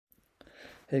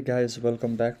Hey guys,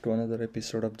 welcome back to another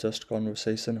episode of Just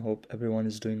Conversation. Hope everyone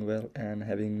is doing well and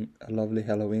having a lovely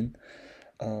Halloween.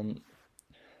 Um,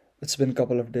 it's been a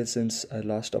couple of days since I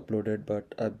last uploaded,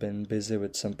 but I've been busy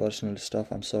with some personal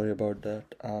stuff. I'm sorry about that.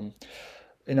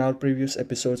 In our previous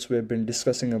episodes, we have been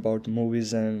discussing about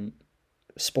movies and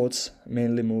sports,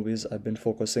 mainly movies. I've been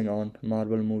focusing on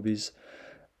Marvel movies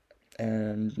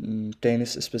and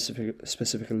tennis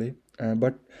specifically.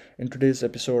 But in today's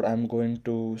episode, I'm going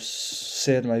to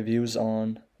share my views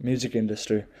on music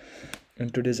industry.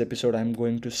 In today's episode, I'm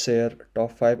going to share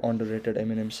top five underrated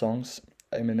Eminem songs.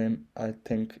 Eminem, I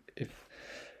think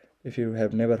if you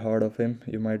have never heard of him,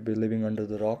 you might be living under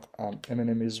the rock.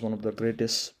 Eminem is one of the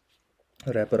greatest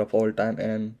rapper of all time,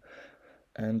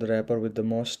 and the rapper with the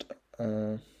most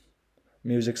uh,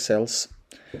 music sales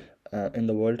in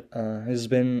the world.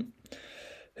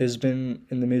 He's been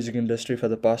in the music industry for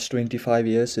the past 25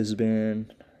 years.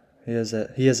 He has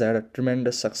had a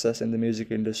tremendous success in the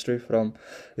music industry, from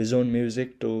his own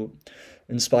music to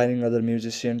inspiring other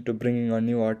musicians to bringing on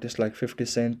new artists like 50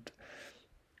 Cent,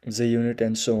 Z Unit,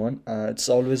 and so on. It's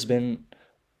always been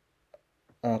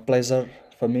a pleasure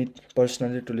for me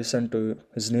personally to listen to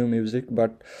his new music,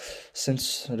 but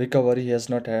since recovery, he has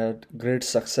not had great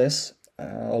success.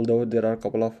 Although there are a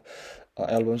couple of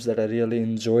albums that I really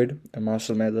enjoyed: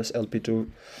 Marshall Mathers LP2,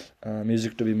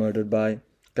 Music to Be Murdered By,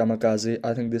 Kamikaze.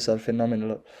 I think these are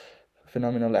phenomenal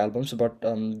albums, but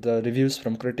the reviews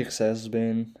from critics has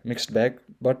been mixed bag.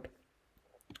 But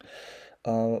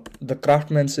the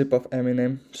craftsmanship of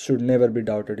Eminem should never be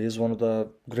doubted. He is one of the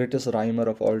greatest rhymer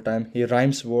of all time. He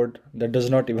rhymes word that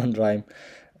does not even rhyme.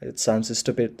 It sounds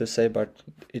stupid to say, but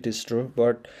it is true.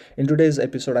 But in today's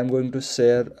episode, I'm going to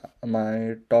share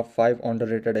my top five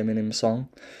underrated Eminem song.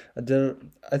 There,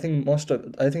 I think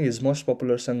his most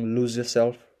popular song, "Lose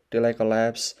Yourself," "Till I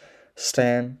Collapse,"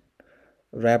 "Stan,"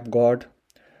 "Rap God,"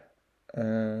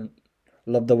 and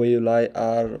 "Love the Way You Lie"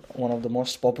 are one of the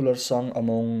most popular song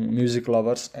among music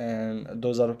lovers, and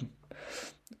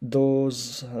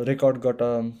those record got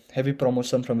a heavy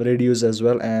promotion from radios as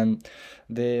well, and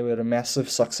they were a massive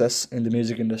success in the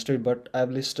music industry. But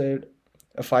I've listed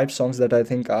five songs that I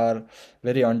think are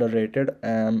very underrated,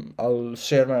 and I'll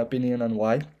share my opinion on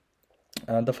why.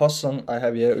 The first song I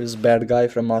have here is "Bad Guy"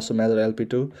 from Master Mather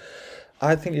LP2.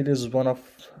 I think it is one of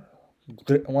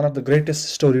the greatest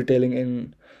storytelling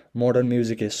in modern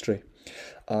music history.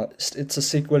 It's a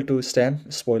sequel to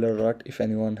Stan. Spoiler alert if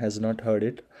anyone has not heard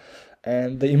it.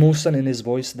 And the emotion in his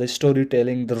voice, the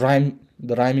storytelling, the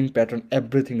rhyming pattern,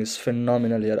 everything is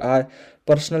phenomenal here. I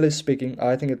personally speaking,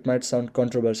 I think it might sound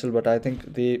controversial, but I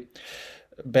think the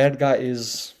Bad Guy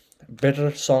is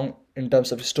better song in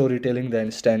terms of storytelling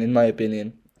than Stan, in my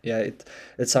opinion. Yeah,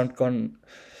 it sounds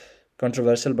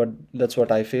controversial, but that's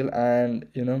what I feel. And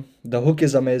the hook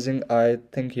is amazing. I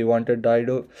think he wanted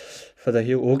Dido for the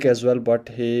hook as well, but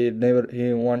he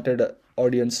wanted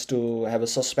audience to have a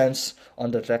suspense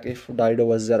on the track. If Dido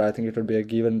was there, I think it would be a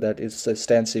given that it's a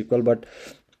Stan sequel. But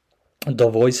the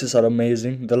voices are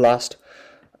amazing. The last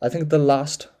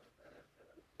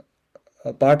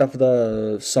part of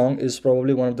the song is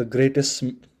probably one of the greatest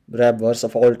rap verse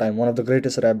of all time, one of the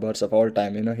greatest rap verse of all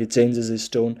time. He changes his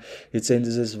tone, he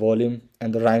changes his volume,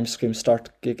 and the rhyme scheme start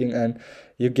kicking, and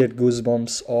you get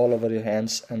goosebumps all over your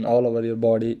hands and all over your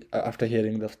body after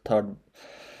hearing the third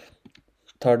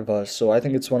verse. So I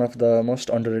think it's one of the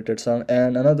most underrated song.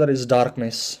 And another is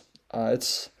Darkness.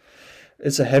 It's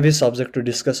a heavy subject to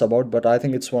discuss about, but I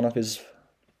think it's one of his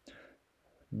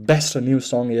best new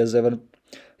song he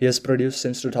has produced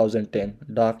since 2010.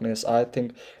 Darkness, I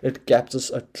think it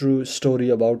captures a true story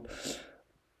about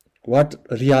what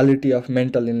reality of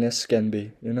mental illness can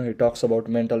be. He talks about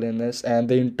mental illness, and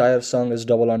the entire song is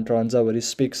double entendre, where he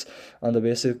speaks on the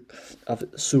basic of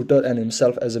Shooter and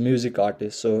himself as a music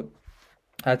artist. So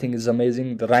I think it's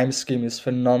amazing. The rhyme scheme is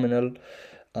phenomenal.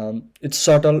 It's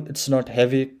subtle, it's not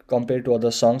heavy compared to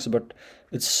other songs, but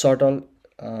it's subtle.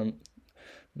 um,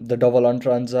 the double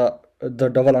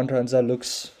entendre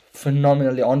looks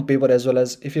phenomenally on paper, as well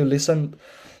as if you listen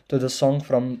to the song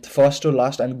from first to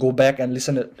last and go back and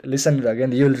listen it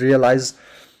again, you'll realize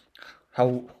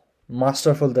how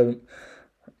masterful the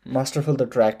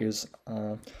track is.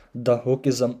 The hook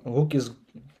is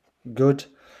good.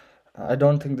 I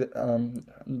don't think that,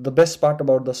 the best part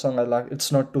about the song, I like,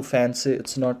 it's not too fancy,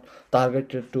 it's not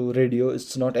targeted to radio,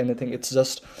 it's not anything, it's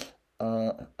just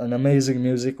an amazing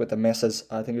music with a message.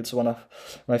 I think it's one of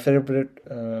my favorite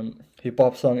hip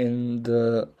hop song in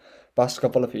the past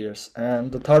couple of years.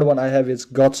 And the third one I have is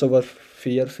 "Gods Over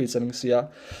Fear" featuring Sia.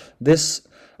 This,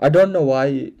 I don't know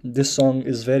why this song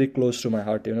is very close to my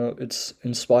heart. It's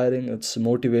inspiring, it's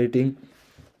motivating,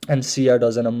 And Sia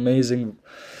does an amazing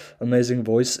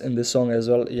voice in this song as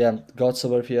well. Yeah, God's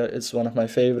Above Here, it's one of my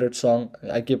favorite song.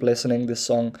 I keep listening this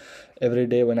song every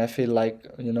day when I feel like,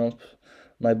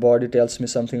 my body tells me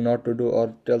something not to do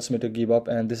or tells me to give up,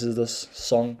 and this is the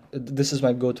song, this is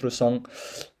my go through song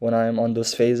when I am on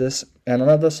those phases. And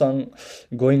another song,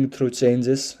 Going Through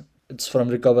Changes, it's from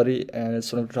Recovery and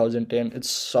it's from 2010. It's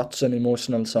such an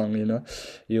emotional song,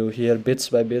 you hear bits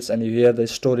by bits and you hear the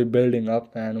story building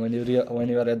up, and when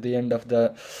you are at the end of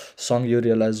the song, you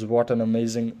realize what an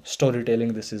amazing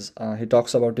storytelling this is. He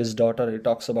talks about his daughter, he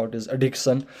talks about his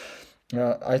addiction.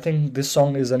 I think this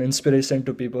song is an inspiration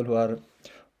to people who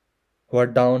are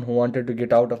down, who wanted to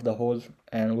get out of the hole,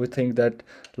 and we think that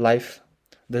life,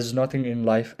 there's nothing in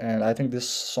life. And I think this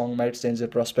song might change your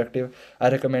perspective. I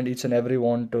recommend each and every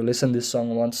one to listen this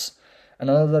song once. And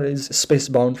another is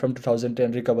Spacebound from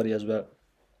 2010, Recovery as well.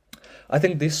 I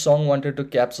think this song wanted to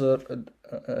capture.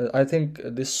 I think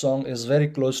this song is very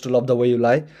close to Love the Way You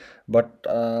Lie, but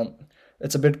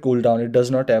it's a bit cooled down. It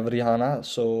does not have Rihanna,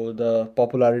 so the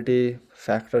popularity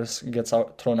factors gets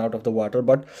out thrown out of the water.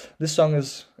 But this song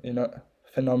is,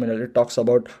 phenomenal. It talks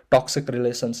about toxic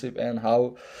relationship and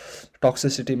how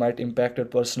toxicity might impact your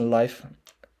personal life.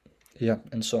 Yeah,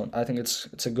 and so on. I think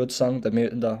it's a good song.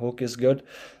 The hook is good,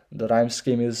 the rhyme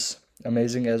scheme is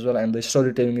amazing as well, and the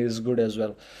storytelling is good as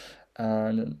well.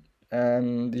 And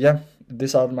and yeah,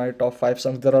 these are my top five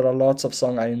songs. There are a lots of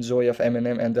songs I enjoy of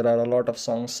Eminem, and there are a lot of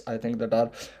songs I think that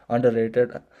are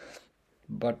underrated.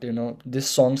 But these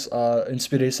songs are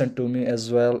inspiration to me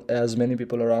as well as many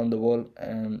people around the world.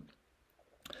 And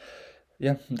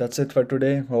yeah, that's it for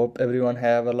today. Hope everyone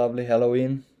have a lovely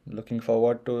Halloween. Looking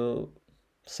forward to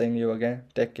seeing you again.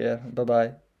 Take care. Bye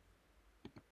bye.